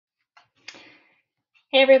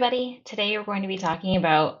Hey everybody, today we're going to be talking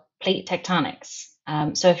about plate tectonics.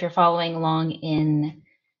 So if you're following along in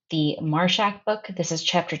the Marshak book, this is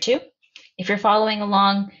chapter 2. If you're following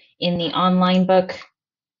along in the online book,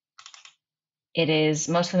 most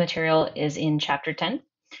of the material is in chapter 10.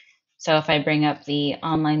 So if I bring up the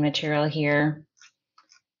online material here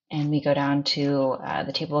and we go down to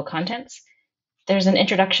the table of contents, there's an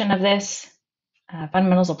introduction of this,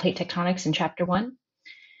 fundamentals of plate tectonics in chapter 1.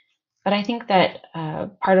 But I think that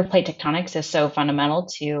part of plate tectonics is so fundamental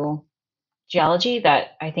to geology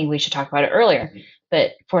that I think we should talk about it earlier.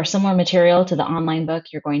 But for similar material to the online book,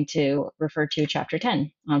 you're going to refer to chapter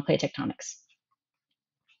 10 on plate tectonics.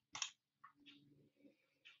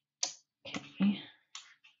 Okay.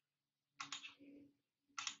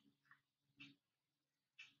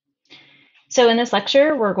 So in this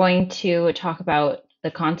lecture, we're going to talk about the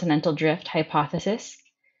continental drift hypothesis,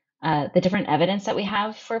 the different evidence that we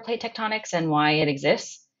have for plate tectonics and why it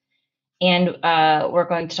exists. And we're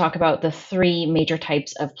going to talk about the 3 major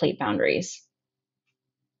types of plate boundaries.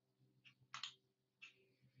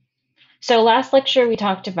 So last lecture, we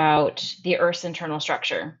talked about the Earth's internal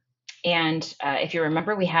structure. And if you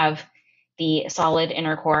remember, we have the solid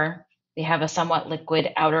inner core, we have a somewhat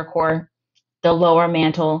liquid outer core, the lower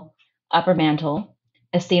mantle, upper mantle,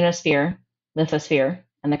 asthenosphere, lithosphere,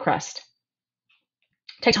 and the crust.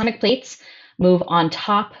 Tectonic plates move on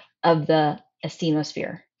top of the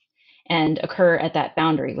asthenosphere and occur at that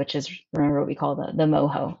boundary, which is, remember, what we call the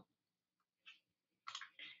MOHO.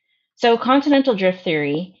 So continental drift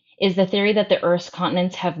theory is the theory that the Earth's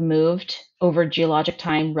continents have moved over geologic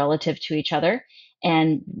time relative to each other,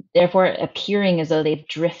 and therefore appearing as though they've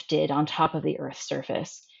drifted on top of the Earth's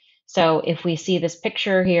surface. So if we see this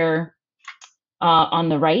picture here on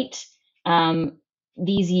the right,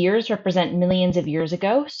 these years represent millions of years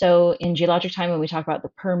ago. So in geologic time, when we talk about the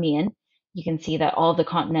Permian, you can see that all of the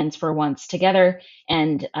continents were once together,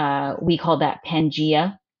 and we call that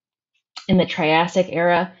Pangea. In the Triassic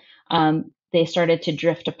era, they started to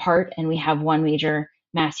drift apart, and we have one major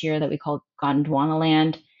mass here that we call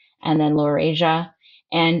Gondwanaland, and then Lower Asia.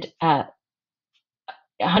 And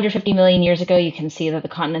 150 million years ago, you can see that the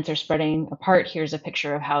continents are spreading apart. Here's a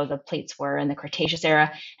picture of how the plates were in the Cretaceous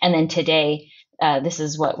era. And then today, this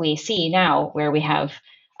is what we see now, where we have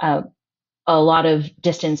a lot of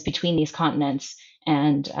distance between these continents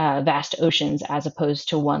and vast oceans, as opposed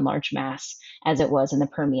to one large mass, as it was in the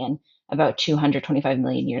Permian about 225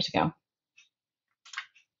 million years ago.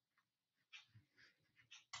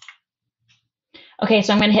 Okay,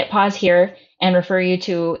 so I'm going to hit pause here and refer you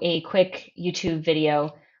to a quick YouTube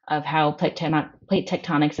video of how plate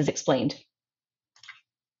tectonics is explained.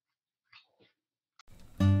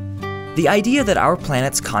 The idea that our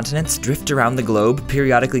planet's continents drift around the globe,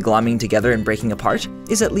 periodically glomming together and breaking apart,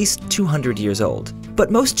 is at least 200 years old.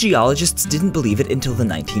 But most geologists didn't believe it until the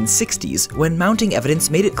 1960s, when mounting evidence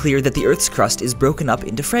made it clear that the Earth's crust is broken up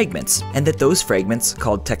into fragments, and that those fragments,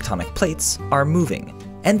 called tectonic plates, are moving.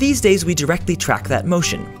 And these days we directly track that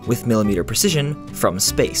motion, with millimeter precision, from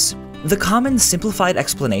space. The common simplified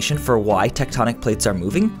explanation for why tectonic plates are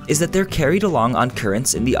moving is that they're carried along on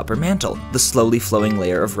currents in the upper mantle, the slowly flowing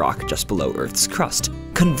layer of rock just below Earth's crust.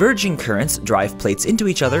 Converging currents drive plates into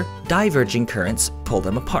each other, diverging currents pull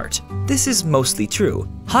them apart. This is mostly true.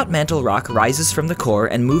 Hot mantle rock rises from the core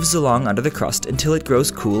and moves along under the crust until it grows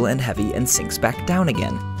cool and heavy and sinks back down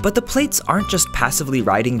again. But the plates aren't just passively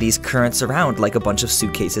riding these currents around like a bunch of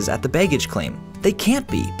suitcases at the baggage claim. They can't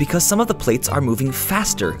be, because some of the plates are moving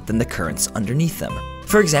faster than the currents underneath them.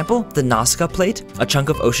 For example, the Nazca Plate, a chunk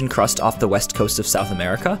of ocean crust off the west coast of South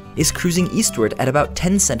America, is cruising eastward at about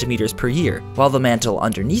 10 centimeters per year, while the mantle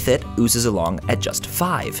underneath it oozes along at just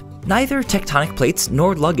 5. Neither tectonic plates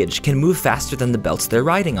nor luggage can move faster than the belts they're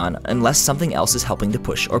riding on unless something else is helping to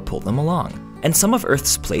push or pull them along. And some of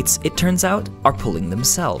Earth's plates, it turns out, are pulling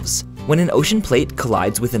themselves. When an ocean plate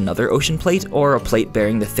collides with another ocean plate, or a plate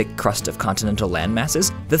bearing the thick crust of continental land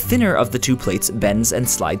masses, the thinner of the two plates bends and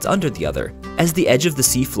slides under the other. As the edge of the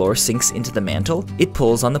sea floor sinks into the mantle, it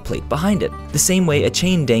pulls on the plate behind it, the same way a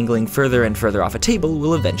chain dangling further and further off a table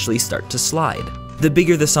will eventually start to slide. The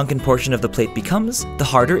bigger the sunken portion of the plate becomes, the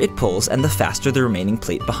harder it pulls and the faster the remaining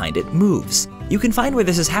plate behind it moves. You can find where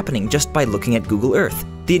this is happening just by looking at Google Earth.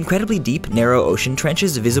 The incredibly deep, narrow ocean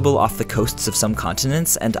trenches visible off the coasts of some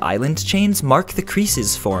continents and island chains mark the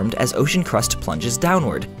creases formed as ocean crust plunges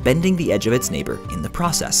downward, bending the edge of its neighbor in the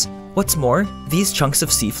process. What's more, these chunks of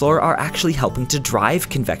seafloor are actually helping to drive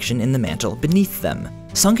convection in the mantle beneath them.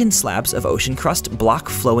 Sunken slabs of ocean crust block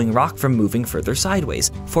flowing rock from moving further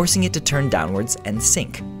sideways, forcing it to turn downwards and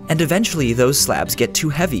sink. and eventually those slabs get too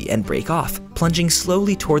heavy and break off, plunging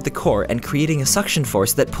slowly toward the core and creating a suction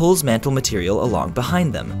force that pulls mantle material along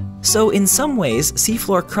behind them. So in some ways,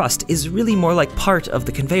 seafloor crust is really more like part of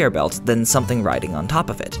the conveyor belt than something riding on top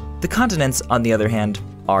of it. The continents, on the other hand,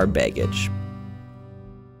 are baggage.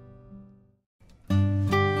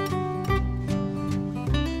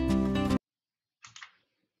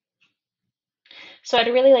 So what I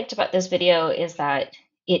really liked about this video is that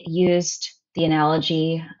it used the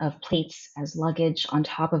analogy of plates as luggage on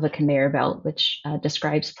top of a conveyor belt, which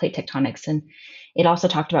describes plate tectonics. And it also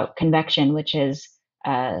talked about convection, which is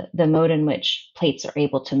the mode in which plates are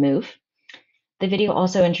able to move. The video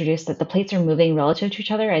also introduced that the plates are moving relative to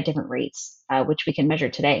each other at different rates, which we can measure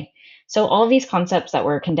today. So all of these concepts that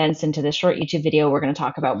were condensed into this short YouTube video, we're going to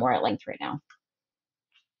talk about more at length right now.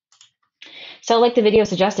 So like the video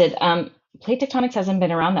suggested, plate tectonics hasn't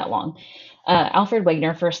been around that long. Alfred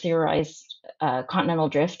Wegener first theorized continental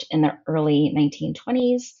drift in the early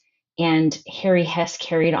 1920s, and Harry Hess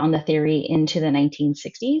carried on the theory into the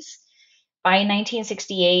 1960s. By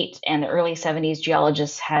 1968 and the early 70s,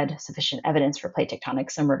 geologists had sufficient evidence for plate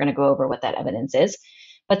tectonics, and we're going to go over what that evidence is.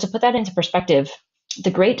 But to put that into perspective,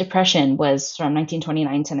 the Great Depression was from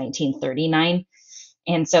 1929 to 1939,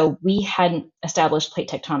 and so we hadn't established plate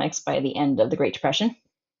tectonics by the end of the Great Depression.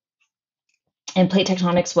 And plate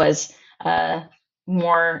tectonics was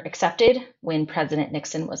more accepted when President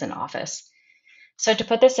Nixon was in office. So to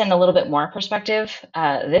put this in a little bit more perspective,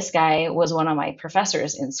 this guy was one of my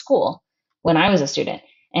professors in school when I was a student,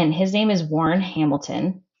 and his name is Warren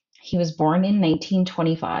Hamilton. He was born in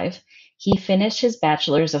 1925. He finished his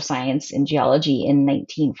Bachelor's of Science in Geology in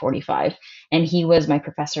 1945, and he was my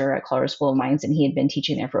professor at Colorado School of Mines, and he had been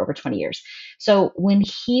teaching there for over 20 years. So when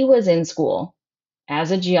he was in school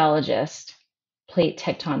as a geologist, plate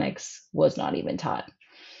tectonics was not even taught,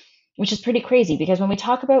 which is pretty crazy because when we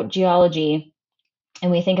talk about geology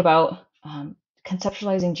and we think about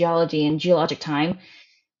conceptualizing geology and geologic time,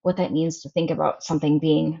 what that means to think about something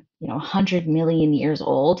being, 100 million years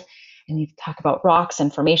old, and we talk about rocks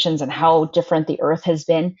and formations and how different the Earth has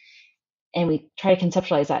been, and we try to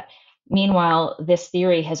conceptualize that. Meanwhile, this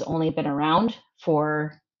theory has only been around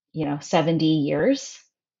for, 70 years.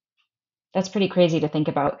 That's pretty crazy to think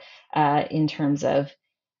about in terms of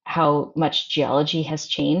how much geology has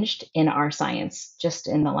changed in our science just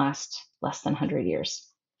in the last less than 100 years.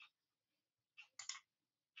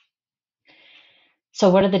 So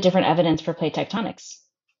what are the different evidence for plate tectonics?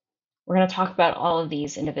 We're going to talk about all of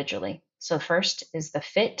these individually. So first is the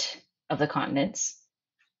fit of the continents,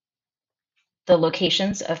 the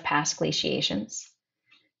locations of past glaciations,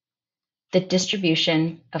 the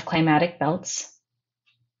distribution of climatic belts,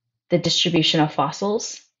 the distribution of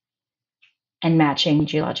fossils, and matching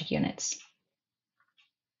geologic units.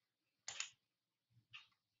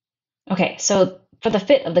 Okay, so for the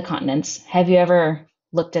fit of the continents, have you ever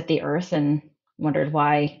looked at the Earth and wondered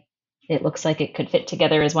why it looks like it could fit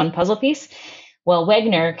together as one puzzle piece? Well,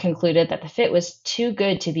 Wegener concluded that the fit was too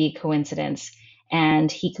good to be coincidence, and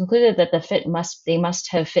he concluded that they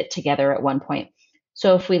must have fit together at one point.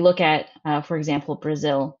 So if we look at, for example,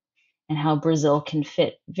 Brazil, and how Brazil can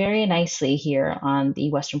fit very nicely here on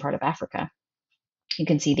the western part of Africa. You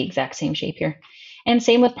can see the exact same shape here. And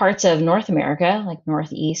same with parts of North America, like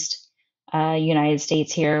Northeast United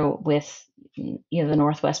States here with the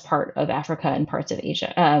northwest part of Africa and parts of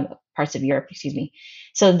Asia, parts of Europe, excuse me.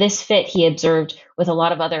 So this fit he observed with a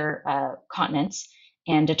lot of other continents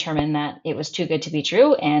and determined that it was too good to be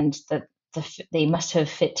true and that they must have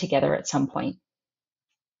fit together at some point.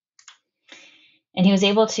 And he was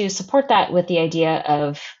able to support that with the idea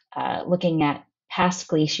of looking at past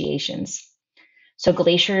glaciations. So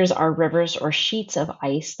glaciers are rivers or sheets of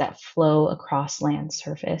ice that flow across land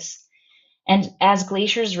surface. And as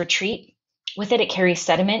glaciers retreat, with it carries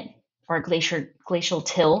sediment or glacial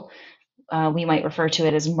till. We might refer to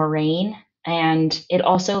it as moraine. And it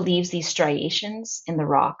also leaves these striations in the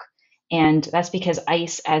rock. And that's because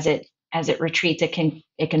ice, as it retreats, it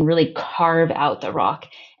can really carve out the rock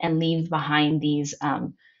and leave behind these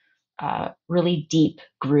really deep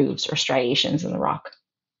grooves or striations in the rock.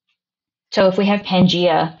 So if we have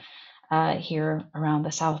Pangaea here around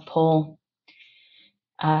the South Pole,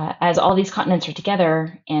 as all these continents are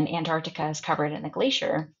together and Antarctica is covered in a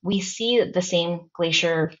glacier, we see the same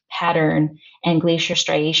glacier pattern and glacier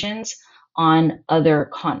striations on other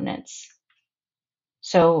continents.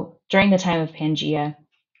 So during the time of Pangaea,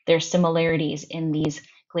 there's similarities in these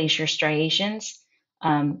glacier striations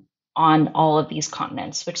on all of these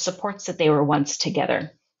continents, which supports that they were once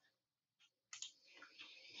together.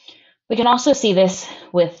 We can also see this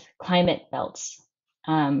with climate belts.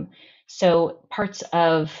 So parts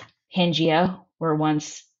of Pangaea were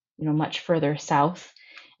once, much further south.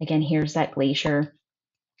 Again, here's that glacier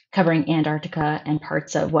covering Antarctica and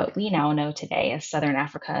parts of what we now know today as Southern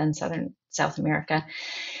Africa and Southern South America.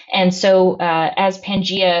 And so, as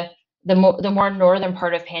Pangaea, the more northern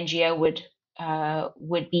part of Pangaea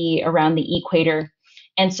would be around the equator,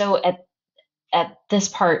 and so at this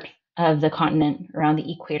part of the continent around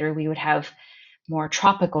the equator, we would have more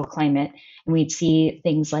tropical climate, and we'd see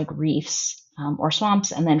things like reefs or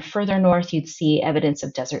swamps. And then further north, you'd see evidence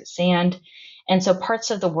of desert sand. And so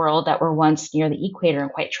parts of the world that were once near the equator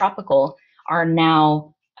and quite tropical are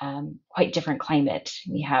now quite different climate.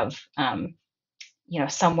 We have,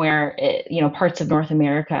 somewhere, parts of North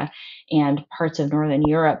America and parts of Northern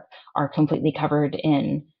Europe are completely covered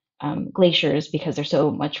in glaciers because they're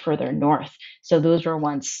so much further north. So those were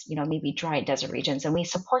once, maybe dry desert regions. And we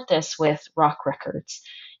support this with rock records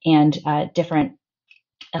and different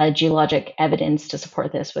geologic evidence to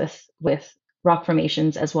support this with rock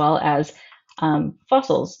formations as well as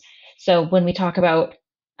fossils. So when we talk about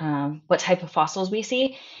what type of fossils we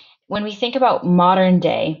see, when we think about modern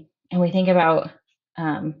day and we think about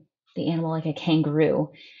the animal like a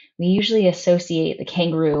kangaroo, we usually associate the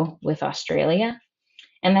kangaroo with Australia.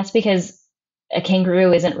 And that's because a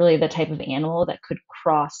kangaroo isn't really the type of animal that could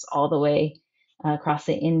cross all the way across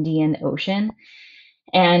the Indian Ocean.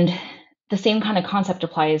 And the same kind of concept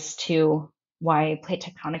applies to why plate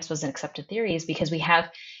tectonics was an accepted theory, is because we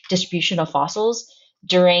have distribution of fossils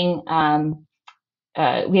during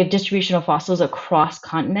we have distribution of fossils across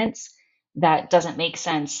continents that doesn't make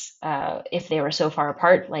sense if they were so far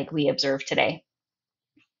apart like we observe today.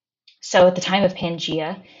 So at the time of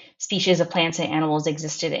Pangaea, species of plants and animals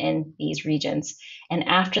existed in these regions. And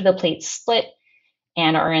after the plates split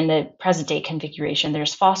and are in the present day configuration,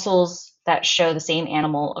 there's fossils that show the same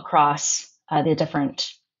animal across the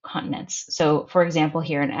different continents. So for example,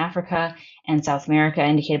 here in Africa and South America,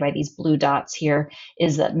 indicated by these blue dots here,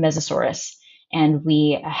 is the Mesosaurus. And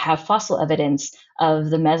we have fossil evidence of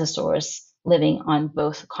the Mesosaurus living on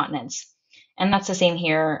both continents. And that's the same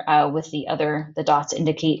here with the dots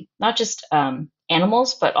indicate not just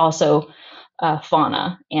animals, but also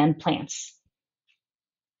fauna and plants.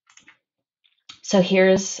 So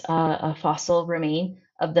here's a fossil remain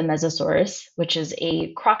of the Mesosaurus, which is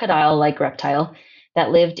a crocodile-like reptile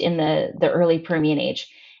that lived in the early Permian age.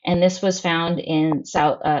 And this was found in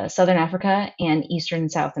southern Africa and eastern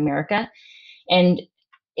South America. And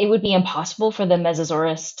it would be impossible for the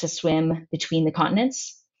Mesosaurus to swim between the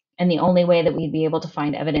continents. And the only way that we'd be able to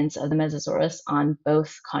find evidence of the Mesosaurus on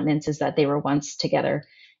both continents is that they were once together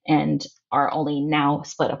and are only now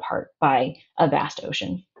split apart by a vast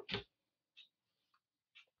ocean.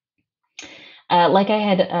 Like I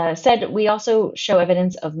had said, we also show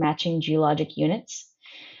evidence of matching geologic units.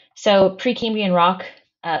 So Precambrian rock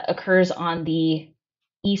occurs on the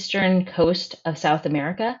eastern coast of South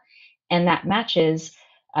America, and that matches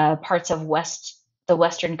parts of the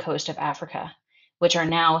western coast of Africa, which are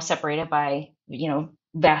now separated by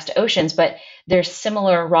vast oceans. But there's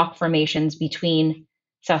similar rock formations between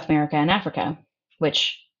South America and Africa,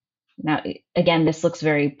 which now again this looks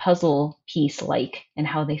very puzzle piece like in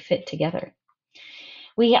how they fit together.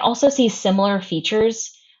 We also see similar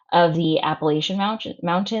features of the Appalachian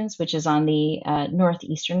Mountains, which is on the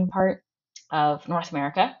northeastern part of North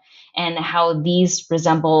America, and how these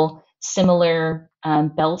resemble similar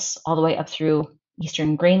belts all the way up through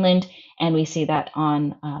eastern Greenland. And we see that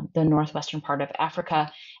on the northwestern part of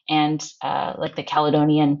Africa and like the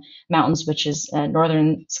Caledonian Mountains, which is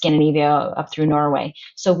northern Scandinavia up through Norway.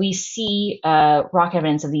 So we see rock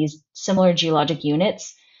evidence of these similar geologic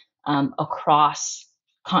units across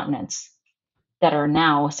continents that are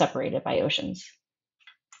now separated by oceans.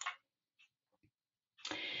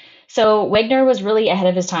 So Wegener was really ahead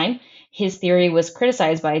of his time. His theory was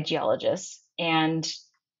criticized by geologists, and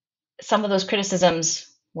some of those criticisms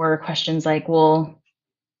were questions like, well,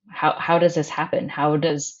 how does this happen? How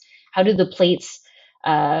do the plates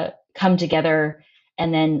come together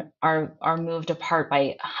and then are moved apart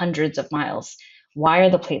by hundreds of miles? Why are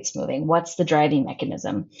the plates moving? What's the driving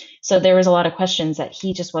mechanism? So there was a lot of questions that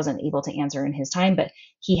he just wasn't able to answer in his time, but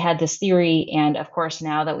he had this theory. And of course,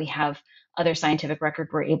 now that we have other scientific record,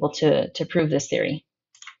 we're able to prove this theory.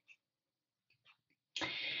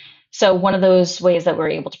 So one of those ways that we're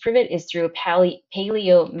able to prove it is through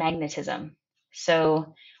paleomagnetism.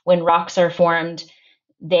 So when rocks are formed,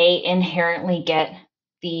 they inherently get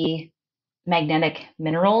the magnetic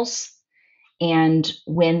minerals. And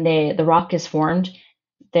when the rock is formed,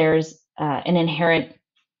 there's an inherent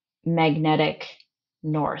magnetic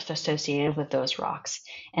north associated with those rocks.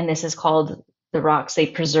 And this is called the rocks, they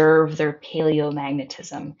preserve their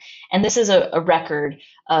paleomagnetism. And this is a record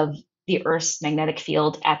of the Earth's magnetic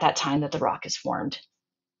field at that time that the rock is formed.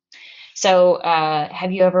 So,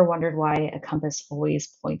 have you ever wondered why a compass always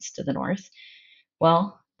points to the north?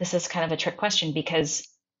 Well, this is kind of a trick question because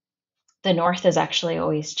the north is actually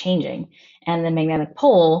always changing, and the magnetic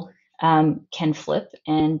pole can flip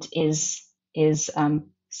and is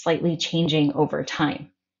slightly changing over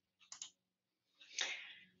time.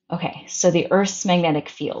 Okay, so the Earth's magnetic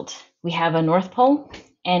field. We have a north pole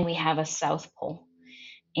and we have a south pole.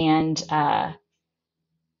 And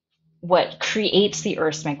what creates the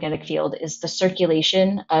Earth's magnetic field is the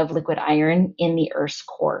circulation of liquid iron in the Earth's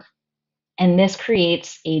core. And this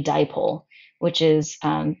creates a dipole, which is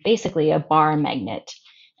basically a bar magnet,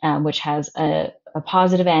 which has a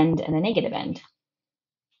positive end and a negative end.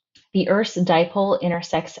 The Earth's dipole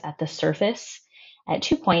intersects at the surface at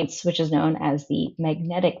 2 points, which is known as the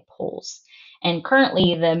magnetic poles. And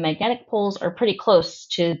currently, the magnetic poles are pretty close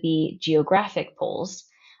to the geographic poles.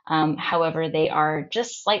 However, they are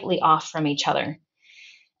just slightly off from each other.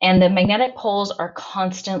 And the magnetic poles are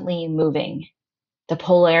constantly moving. The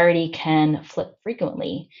polarity can flip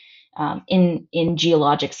frequently in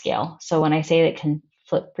geologic scale. So when I say it can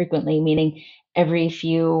flip frequently, meaning every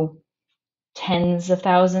few tens of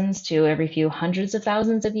thousands to every few hundreds of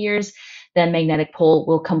thousands of years, the magnetic pole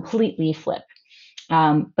will completely flip.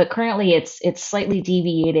 But currently it's slightly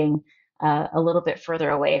deviating a little bit further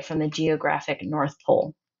away from the geographic North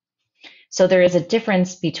Pole. So there is a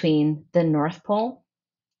difference between the North Pole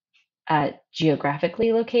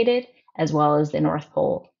geographically located as well as the North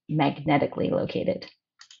Pole magnetically located.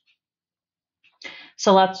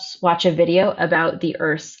 So let's watch a video about the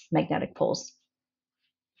Earth's magnetic poles.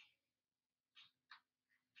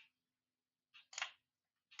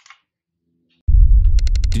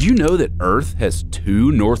 Did you know that Earth has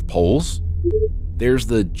two North Poles? There's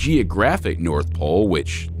the geographic North Pole,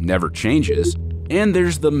 which never changes, and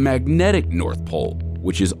there's the magnetic North Pole,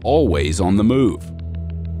 which is always on the move.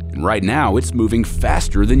 And right now, it's moving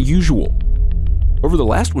faster than usual. Over the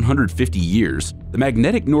last 150 years, the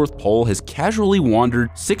magnetic North Pole has casually wandered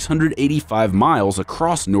 685 miles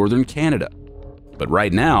across northern Canada. But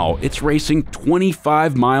right now, it's racing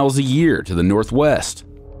 25 miles a year to the northwest.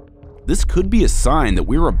 This could be a sign that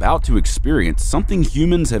we're about to experience something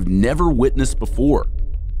humans have never witnessed before: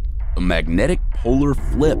 a magnetic polar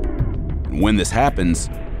flip. And when this happens,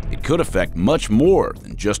 it could affect much more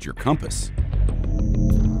than just your compass.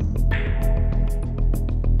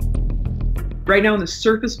 Right now on the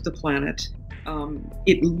surface of the planet,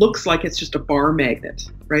 it looks like it's just a bar magnet,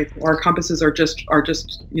 right? Our compasses are just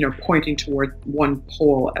pointing toward one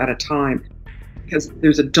pole at a time, because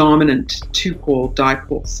there's a dominant two-pole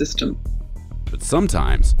dipole system. But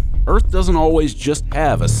sometimes, Earth doesn't always just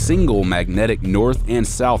have a single magnetic north and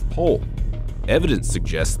south pole. Evidence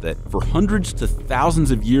suggests that for hundreds to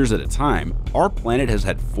thousands of years at a time, our planet has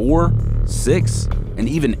had 4, 6, and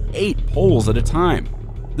even 8 poles at a time.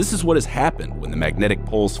 This is what has happened when the magnetic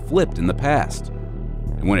poles flipped in the past.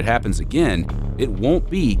 And when it happens again, it won't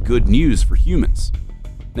be good news for humans.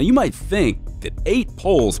 Now you might think that 8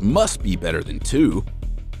 poles must be better than 2,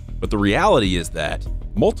 but the reality is that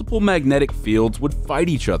multiple magnetic fields would fight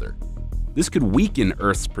each other. This could weaken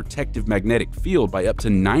Earth's protective magnetic field by up to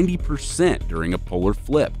 90% during a polar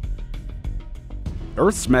flip.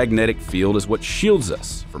 Earth's magnetic field is what shields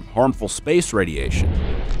us from harmful space radiation,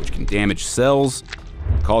 which can damage cells,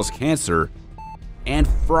 cause cancer, and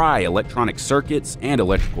fry electronic circuits and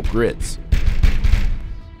electrical grids.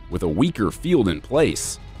 With a weaker field in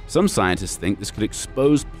place, some scientists think this could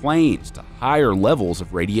expose planes to higher levels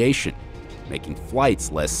of radiation, making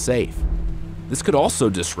flights less safe. This could also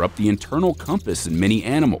disrupt the internal compass in many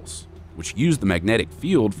animals, which use the magnetic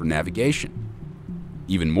field for navigation.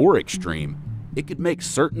 Even more extreme, it could make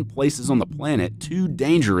certain places on the planet too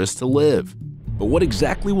dangerous to live. But what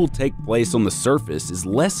exactly will take place on the surface is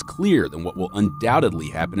less clear than what will undoubtedly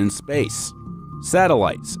happen in space.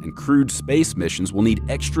 Satellites and crewed space missions will need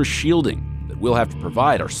extra shielding that we'll have to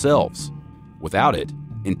provide ourselves. Without it,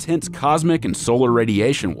 intense cosmic and solar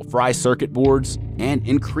radiation will fry circuit boards and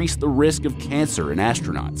increase the risk of cancer in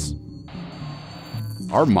astronauts.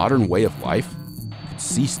 Our modern way of life could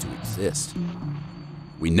cease to exist.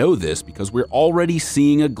 We know this because we're already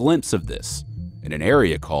seeing a glimpse of this in an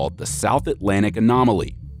area called the South Atlantic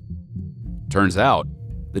Anomaly. Turns out,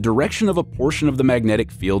 the direction of a portion of the magnetic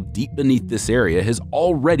field deep beneath this area has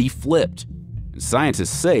already flipped. And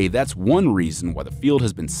scientists say that's one reason why the field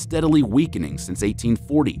has been steadily weakening since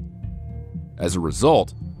 1840. As a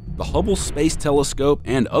result, the Hubble Space Telescope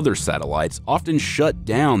and other satellites often shut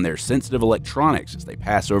down their sensitive electronics as they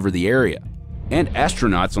pass over the area. And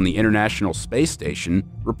astronauts on the International Space Station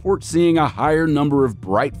report seeing a higher number of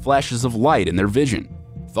bright flashes of light in their vision,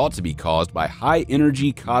 thought to be caused by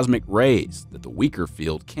high-energy cosmic rays that the weaker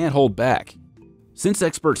field can't hold back. Since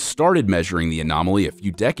experts started measuring the anomaly a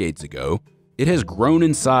few decades ago, it has grown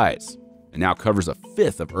in size and now covers a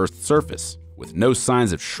fifth of Earth's surface, with no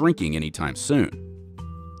signs of shrinking anytime soon.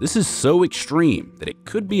 This is so extreme that it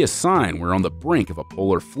could be a sign we're on the brink of a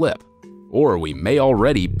polar flip, or we may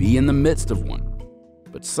already be in the midst of one.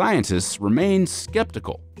 But scientists remain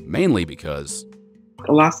skeptical, mainly because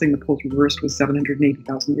the last thing the poles reversed was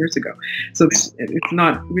 780,000 years ago. So it's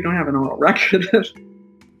not, we don't have an oral record of this.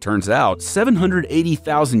 Turns out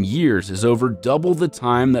 780,000 years is over double the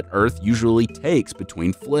time that Earth usually takes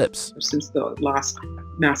between flips. Since the last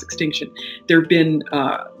mass extinction, there have been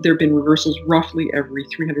reversals roughly every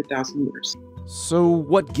 300,000 years. So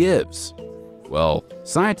what gives? Well,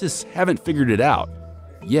 scientists haven't figured it out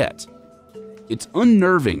yet. It's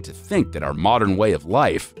unnerving to think that our modern way of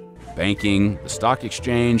life, banking, the stock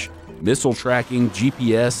exchange, missile tracking,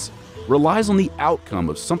 GPS, relies on the outcome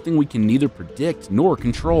of something we can neither predict nor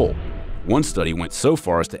control. One study went so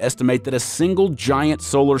far as to estimate that a single giant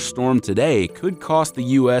solar storm today could cost the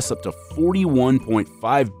US up to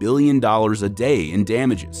 $41.5 billion a day in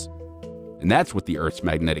damages. And that's with the Earth's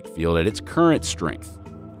magnetic field at its current strength.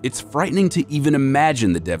 It's frightening to even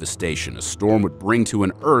imagine the devastation a storm would bring to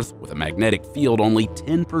an Earth with a magnetic field only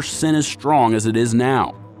 10% as strong as it is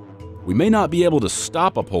now. We may not be able to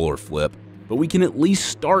stop a polar flip, but we can at least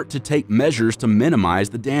start to take measures to minimize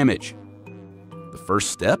the damage. The first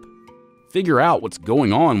step? Figure out what's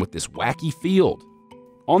going on with this wacky field.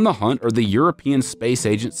 On the hunt are the European Space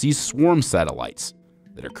Agency's swarm satellites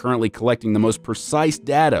that are currently collecting the most precise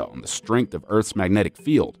data on the strength of Earth's magnetic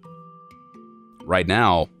field. Right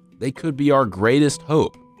now, they could be our greatest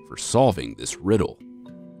hope for solving this riddle.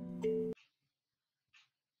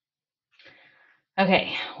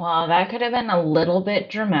 Okay, well, that could have been a little bit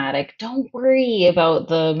dramatic. Don't worry about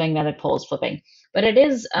the magnetic poles flipping. But it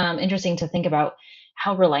is interesting to think about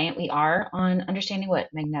how reliant we are on understanding what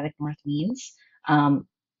magnetic north means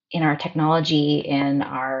in our technology, in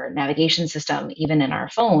our navigation system, even in our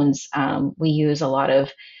phones. We use a lot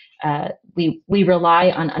of, we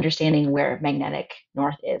rely on understanding where magnetic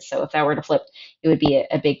north is. So if that were to flip, it would be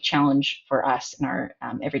a big challenge for us in our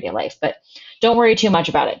everyday life. But don't worry too much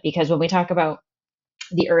about it, because when we talk about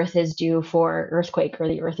the Earth is due for earthquake, or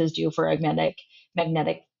the Earth is due for a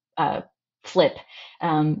magnetic flip,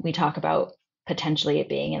 we talk about potentially it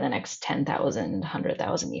being in the next 10,000,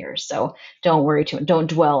 100,000 years. So don't worry too much. Don't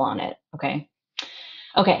dwell on it. Okay.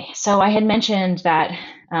 Okay. So I had mentioned that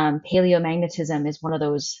paleomagnetism is one of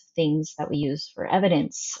those things that we use for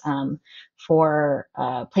evidence for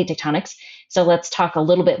plate tectonics. So let's talk a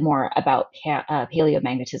little bit more about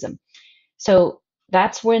paleomagnetism. So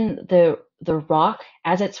that's when the rock,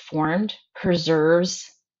 as it's formed, preserves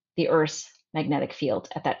the Earth's magnetic field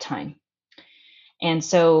at that time. And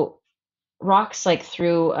so rocks like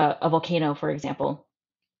through a volcano, for example,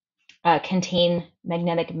 contain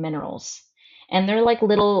magnetic minerals. And they're like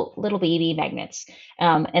little baby magnets.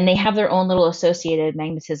 And they have their own little associated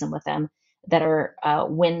magnetism with them that are,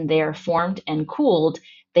 when they're formed and cooled,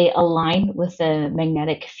 they align with the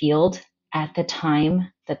magnetic field at the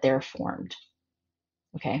time that they're formed.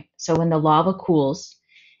 Okay, so when the lava cools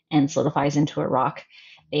and solidifies into a rock,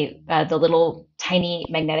 the little tiny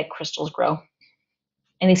magnetic crystals grow.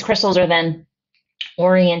 And these crystals are then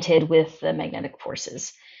oriented with the magnetic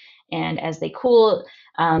forces. And as they cool,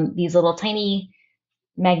 these little tiny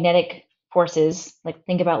magnetic forces, like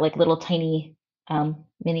think about like little tiny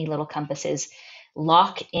mini little compasses,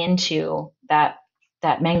 lock into that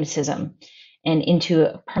magnetism and into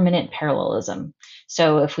a permanent parallelism.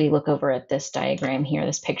 So if we look over at this diagram here,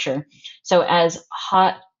 this picture, so as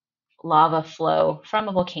hot lava flow from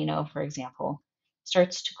a volcano, for example,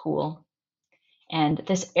 starts to cool, and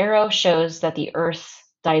this arrow shows that the Earth's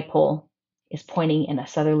dipole is pointing in a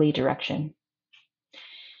southerly direction.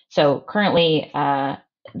 So currently,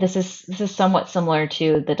 this is somewhat similar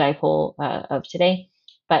to the dipole of today,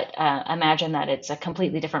 but imagine that it's a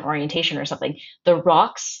completely different orientation or something. The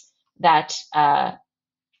rocks that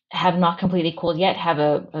have not completely cooled yet have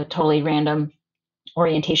a totally random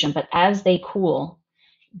orientation, but as they cool,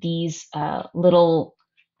 these little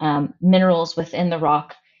minerals within the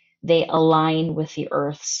rock, they align with the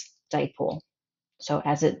Earth's dipole. So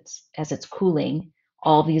as it's cooling,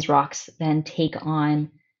 all these rocks then take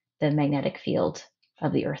on the magnetic field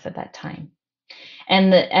of the Earth at that time.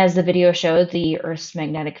 And as the video showed, the Earth's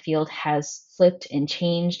magnetic field has flipped and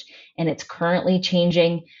changed, and it's currently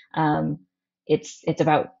changing. It's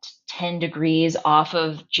about 10 degrees off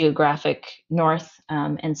of geographic north,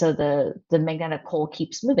 and so the magnetic pole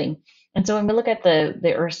keeps moving. And so when we look at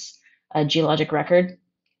the Earth's geologic record,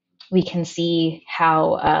 we can see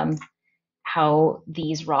how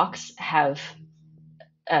these rocks have.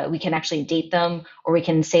 We can actually date them, or we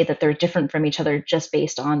can say that they're different from each other just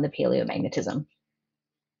based on the paleomagnetism.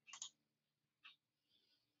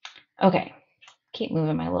 Okay, keep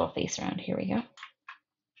moving my little face around. Here we go.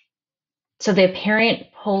 So the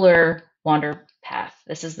apparent polar wander path,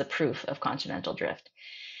 this is the proof of continental drift.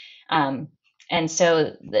 And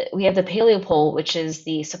so we have the paleopole, which is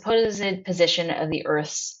the supposed position of the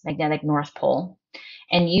Earth's magnetic north pole.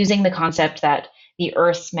 And using the concept that the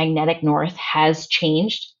Earth's magnetic north has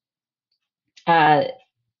changed,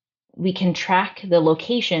 we can track the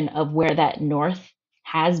location of where that north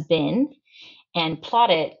has been and plot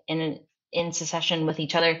it in succession with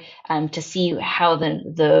each other, to see how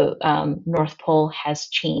the North Pole has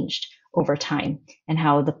changed over time and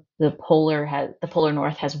how the polar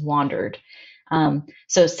north has wandered.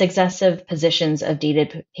 So successive positions of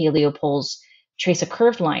dated paleopoles trace a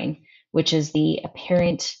curved line, which is the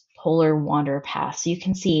apparent polar wander path. So you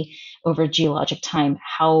can see over geologic time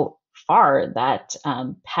how far that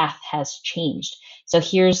path has changed. So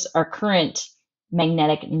here's our current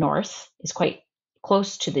magnetic north is quite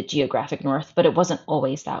close to the geographic north, but it wasn't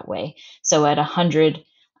always that way. So at 100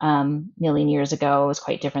 million years ago, it was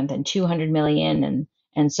quite different than 200 million,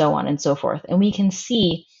 and so on and so forth. And we can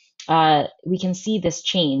see this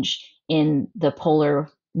change in the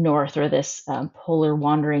polar north, or this polar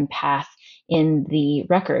wandering path in the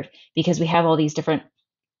record, because we have all these different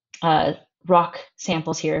rock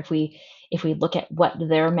samples here. If we look at what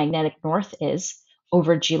their magnetic north is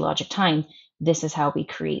over geologic time, this is how we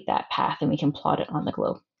create that path, and we can plot it on the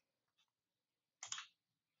globe.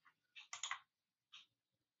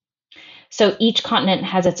 So each continent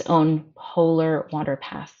has its own polar wander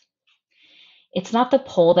path. It's not the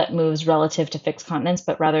pole that moves relative to fixed continents,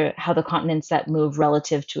 but rather how the continents that move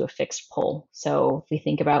relative to a fixed pole. So if we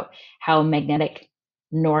think about how magnetic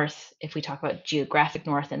north, if we talk about geographic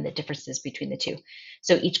north and the differences between the two.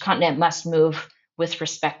 So each continent must move with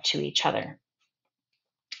respect to each other.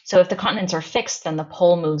 So if the continents are fixed, then the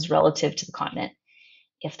pole moves relative to the continent.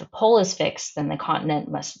 If the pole is fixed, then the continent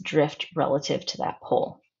must drift relative to that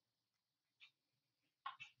pole.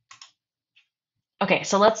 Okay,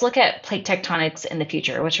 so let's look at plate tectonics in the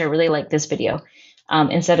future, which I really like this video.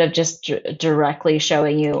 Instead of just directly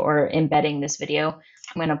showing you or embedding this video,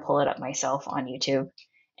 I'm going to pull it up myself on YouTube.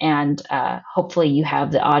 And hopefully you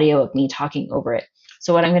have the audio of me talking over it.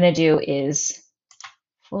 So what I'm going to do is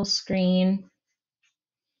full screen.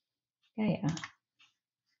 Yeah.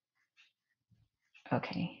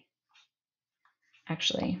 Okay.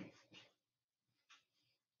 Actually,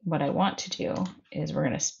 what I want to do is we're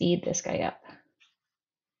going to speed this guy up.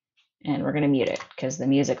 And we're going to mute it because the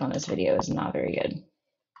music on this video is not very good.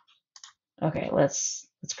 Okay, let's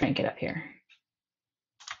crank it up here.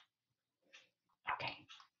 Okay,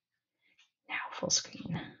 now full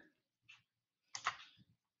screen.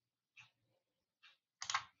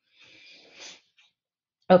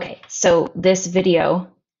 Okay, so this video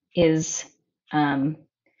is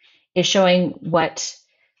showing what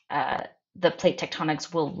the plate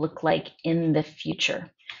tectonics will look like in the future.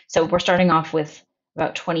 So we're starting off with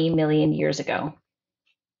about 20 million years ago.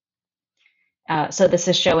 So this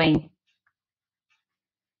is showing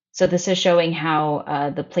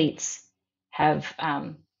how the plates have,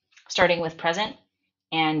 starting with present,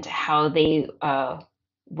 and how they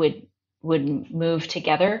would move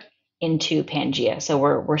together into Pangea. So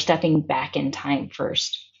we're stepping back in time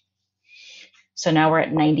first. So now we're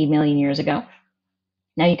at 90 million years ago.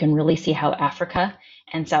 Now you can really see how Africa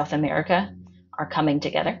and South America are coming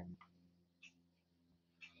together.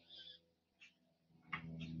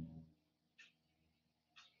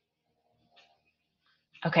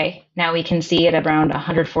 Okay, now we can see at around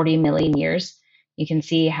 140 million years, you can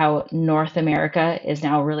see how North America is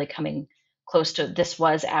now really coming close to, this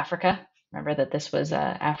was Africa. Remember that this was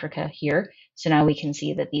Africa here. So now we can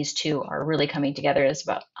see that these two are really coming together. It's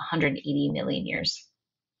about 180 million years.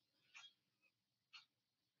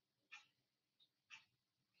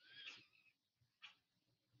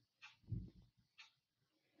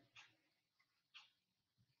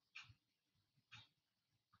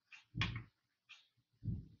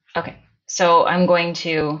 Okay, so I'm going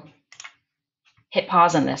to hit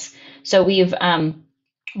pause on this. So we've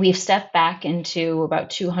stepped back into about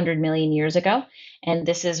 200 million years ago, and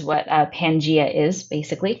this is what Pangea is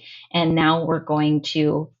basically. And now we're going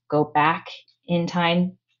to go back in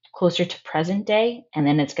time closer to present day, and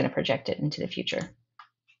then it's going to project it into the future.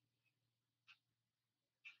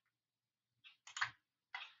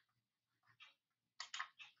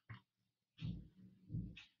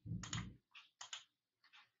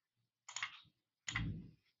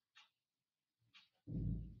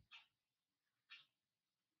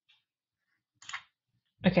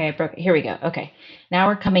 Okay, I broke it. Here we go. Okay, now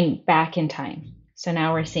we're coming back in time. So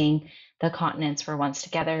now we're seeing the continents were once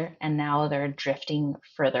together and now they're drifting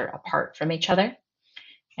further apart from each other.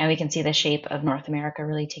 And we can see the shape of North America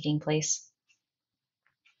really taking place.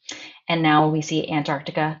 And now we see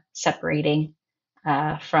Antarctica separating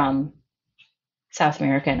from South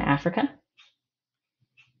America and Africa.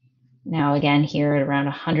 Now again, here at around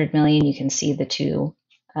 100 million, you can see the two,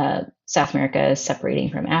 South America is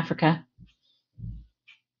separating from Africa.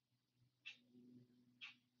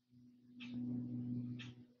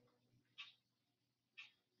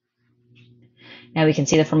 Now we can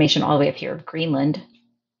see the formation all the way up here of Greenland.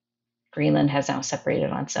 Greenland has now separated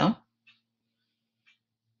on its own.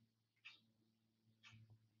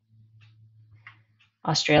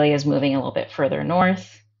 Australia is moving a little bit further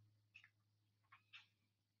north.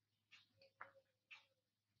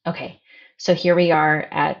 Okay, so here we are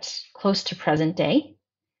at close to present day.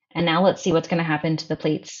 And now let's see what's going to happen to the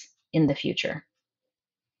plates in the future.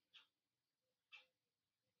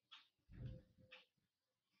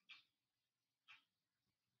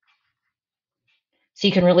 So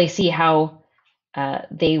you can really see how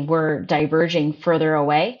they were diverging further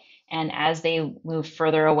away. And as they move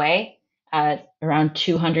further away, around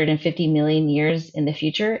 250 million years in the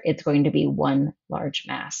future, it's going to be one large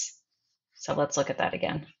mass. So let's look at that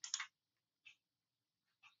again.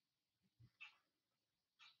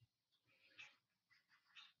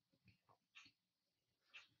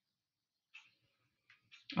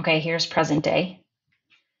 Okay, here's present day.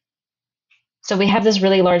 So we have this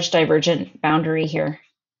really large divergent boundary here,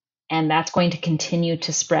 and that's going to continue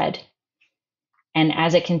to spread. And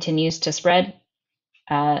as it continues to spread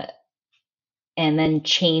and then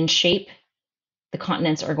change shape, the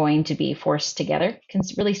continents are going to be forced together. You can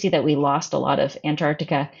really see that we lost a lot of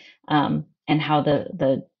Antarctica and how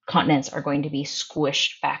the continents are going to be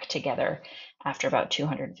squished back together after about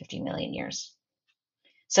 250 million years.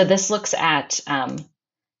 So this looks at,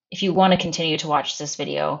 if you want to continue to watch this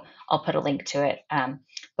video, I'll put a link to it.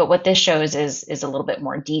 But what this shows is a little bit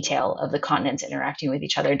more detail of the continents interacting with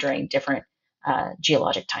each other during different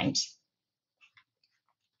geologic times.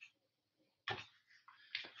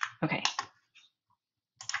 Okay.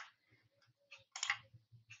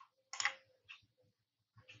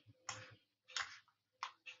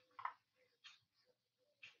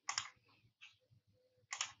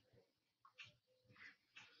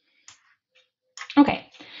 Okay,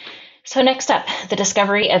 so next up, the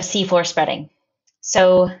discovery of seafloor spreading.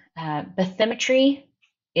 So bathymetry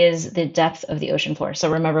is the depth of the ocean floor.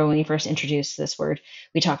 So remember when we first introduced this word,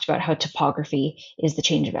 we talked about how topography is the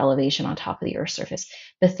change of elevation on top of the Earth's surface.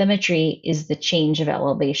 Bathymetry is the change of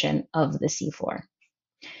elevation of the seafloor.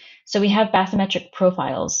 So we have bathymetric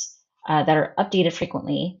profiles that are updated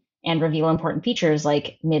frequently and reveal important features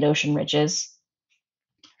like mid-ocean ridges,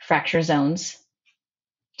 fracture zones,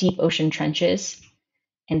 deep ocean trenches,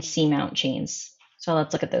 and seamount chains. So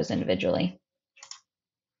let's look at those individually.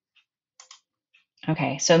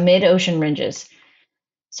 Okay, so mid-ocean ridges.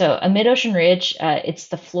 So a mid-ocean ridge, it's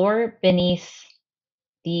the floor beneath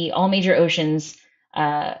all major oceans,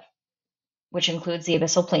 which includes the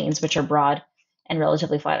abyssal plains, which are broad and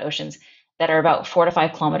relatively flat oceans that are about 4 to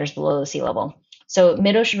 5 kilometers below the sea level. So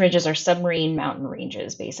mid-ocean ridges are submarine mountain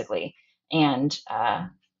ranges, basically, and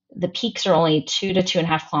the peaks are only 2 to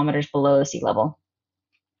 2.5 kilometers below the sea level.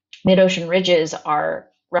 Mid-ocean ridges are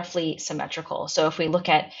roughly symmetrical. So if we look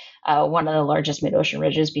at one of the largest mid-ocean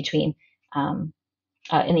ridges between in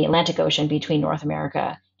the Atlantic Ocean between North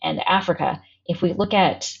America and Africa, if we look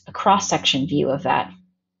at a cross-section view of that,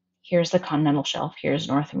 here's the continental shelf, here's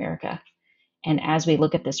North America. And as we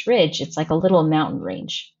look at this ridge, it's like a little mountain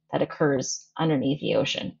range that occurs underneath the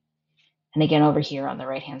ocean. And again, over here on the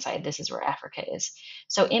right-hand side, this is where Africa is.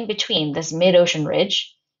 So in between, this mid-ocean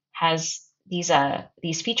ridge has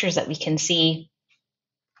these features that we can see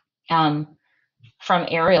from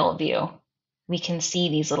aerial view. We can see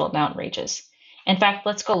these little mountain ranges. In fact,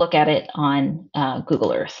 let's go look at it on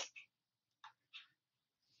Google Earth.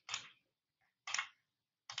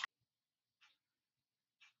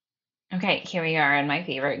 Okay, here we are on my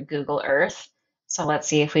favorite Google Earth. So let's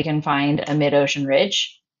see if we can find a mid-ocean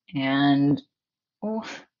ridge. And, well,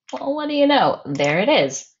 what do you know? There it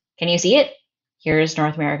is. Can you see it? Here's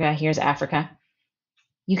North America, here's Africa.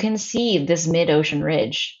 You can see this mid-ocean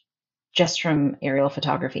ridge just from aerial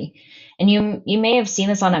photography. And you may have seen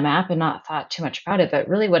this on a map and not thought too much about it, but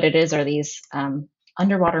really what it is are these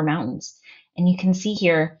underwater mountains. And you can see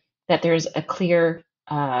here that there's a clear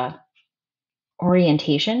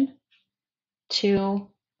orientation to,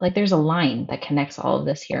 like there's a line that connects all of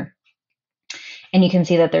this here. And you can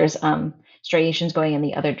see that there's striations going in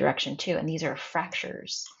the other direction too. And these are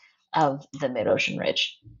fractures of the mid-ocean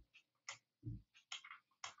ridge.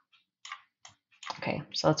 Okay,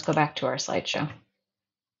 so let's go back to our slideshow.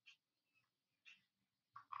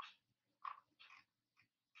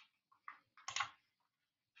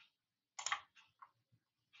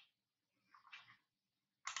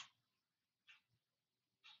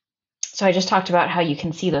 So I just talked about how you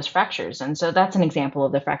can see those fractures. And so that's an example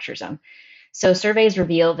of the fracture zone. So surveys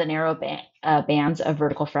reveal the narrow bands of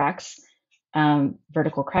vertical cracks, and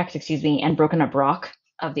broken up rock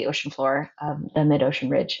of the ocean floor of the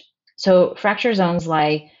mid-ocean ridge. So fracture zones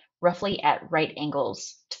lie roughly at right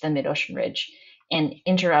angles to the mid-ocean ridge and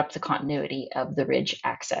interrupt the continuity of the ridge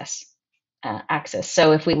axis.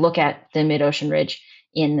 So if we look at the mid-ocean ridge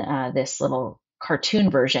in this little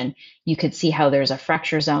cartoon version, you could see how there's a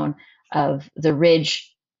fracture zone of the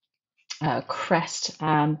ridge crest,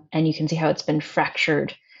 and you can see how it's been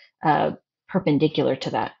fractured perpendicular to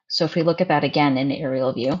that. So if we look at that again in the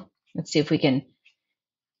aerial view, let's see if we can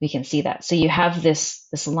see that. So you have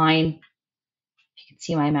this line, if you can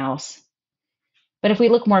see my mouse. But if we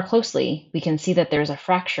look more closely, we can see that there's a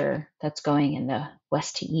fracture that's going in the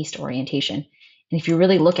west to east orientation. And if you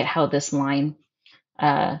really look at how this line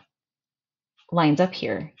lines up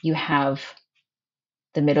here, you have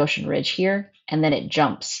the mid-ocean ridge here, and then it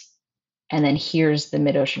jumps. And then here's the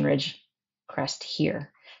mid-ocean ridge crest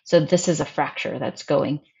here. So this is a fracture that's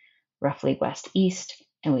going roughly west-east,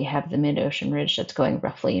 and we have the mid-ocean ridge that's going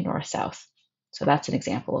roughly north-south. So that's an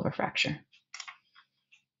example of a fracture.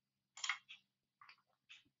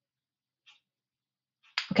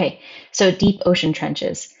 Okay, so deep ocean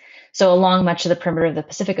trenches. So along much of the perimeter of the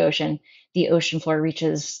Pacific Ocean, the ocean floor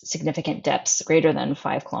reaches significant depths greater than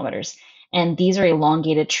 5 kilometers. And these are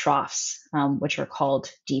elongated troughs, which are called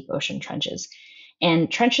deep ocean trenches. And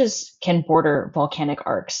trenches can border volcanic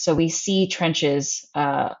arcs. So we see trenches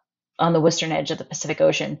on the western edge of the Pacific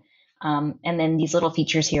Ocean. And then these little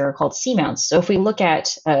features here are called seamounts. So if we look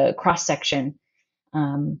at a cross section,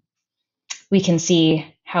 we can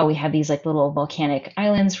see how we have these like little volcanic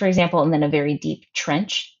islands, for example, and then a very deep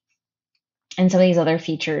trench. And some of these other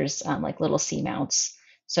features like little seamounts.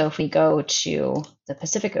 So if we go to the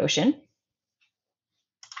Pacific Ocean,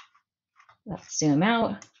 let's zoom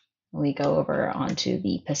out. We go over onto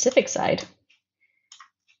the Pacific side.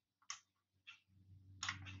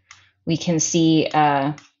 We can see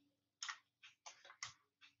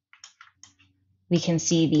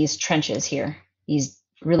these trenches here, these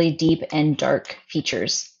really deep and dark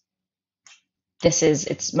features.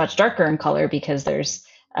 It's much darker in color because there's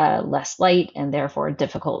less light and therefore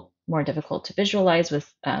more difficult to visualize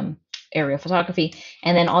with aerial photography.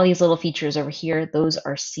 And then all these little features over here, those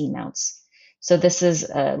are seamounts. So this is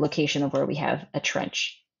a location of where we have a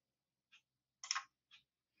trench.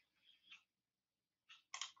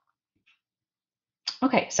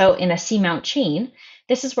 Okay, so in a seamount chain,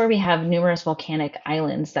 this is where we have numerous volcanic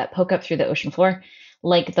islands that poke up through the ocean floor,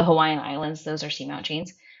 like the Hawaiian Islands. Those are seamount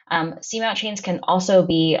chains. Seamount chains can also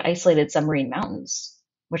be isolated submarine mountains,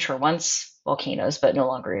 which were once volcanoes but no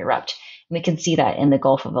longer erupt. And we can see that in the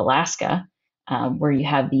Gulf of Alaska, where you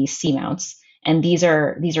have these seamounts. And these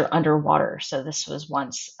are underwater. So this was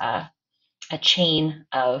once a chain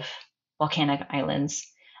of volcanic islands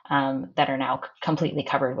that are now completely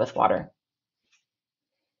covered with water.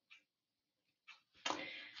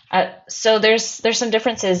 So there's some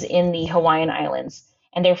differences in the Hawaiian Islands,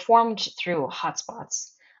 and they're formed through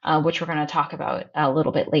hotspots, which we're going to talk about a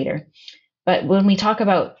little bit later. But when we talk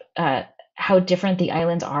about how different the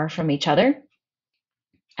islands are from each other,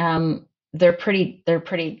 they're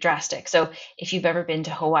pretty drastic. So if you've ever been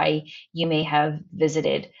to Hawaii, you may have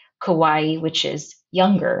visited Kauai, which is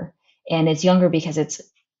younger, and it's younger because it's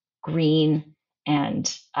green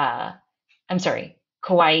and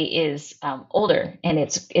Kauai is older, and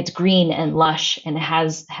it's green and lush and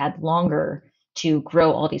has had longer to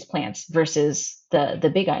grow all these plants, versus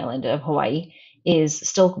the big island of Hawaii is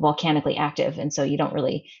still volcanically active, and so you don't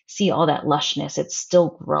really see all that lushness. It's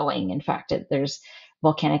still growing. In fact, there's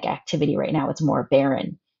volcanic activity right now. It's more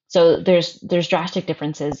barren. So there's drastic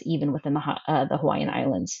differences even within the Hawaiian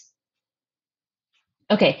Islands.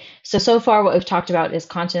 Okay, so far what we've talked about is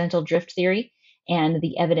continental drift theory and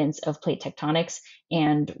the evidence of plate tectonics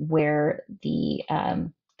and where the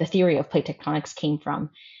theory of plate tectonics came from.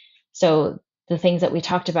 So the things that we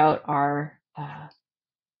talked about are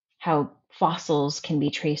how fossils can be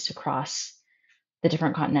traced across the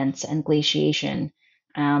different continents and glaciation,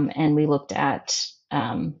 and we looked at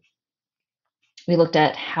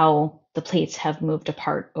how the plates have moved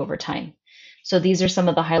apart over time. So these are some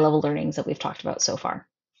of the high-level learnings that we've talked about so far.